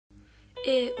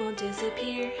It won't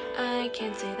disappear, I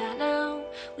can't say that now.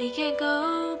 We can't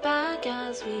go back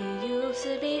as we used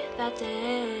to be that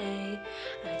day.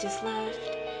 I just left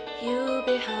you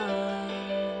behind.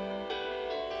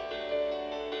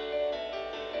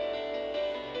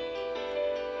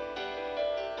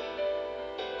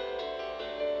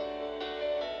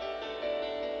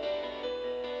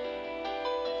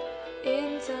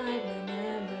 Inside my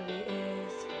memory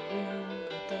is a room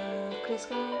with a clear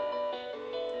sky.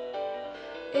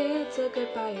 It's a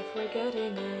goodbye if we're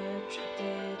getting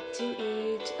attracted to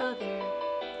each other.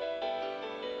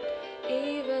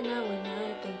 Even now when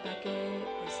I think back, it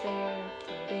was there,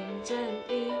 floating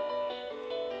gently.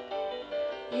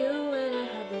 You and I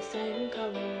have the same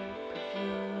color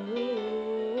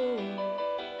perfume.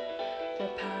 The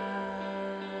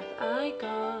path I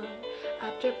gone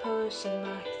after pushing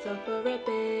myself for a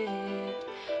bit.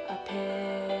 A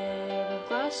pair of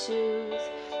glass shoes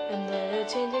and the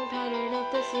changing pattern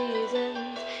of the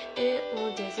seasons. It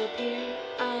won't disappear,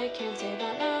 I can't say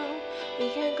that now. We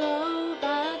can't go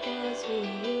back as we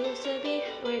used to be.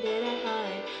 Where did I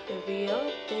hide the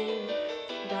real thing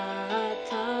that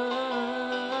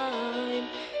time?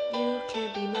 You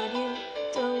can't be mad, you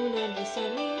don't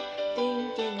understand me.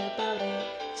 Thinking about it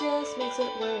just makes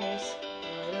it worse.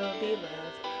 What'll be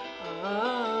left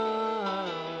are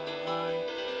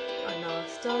a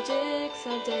nostalgic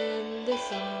sound in this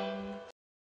song.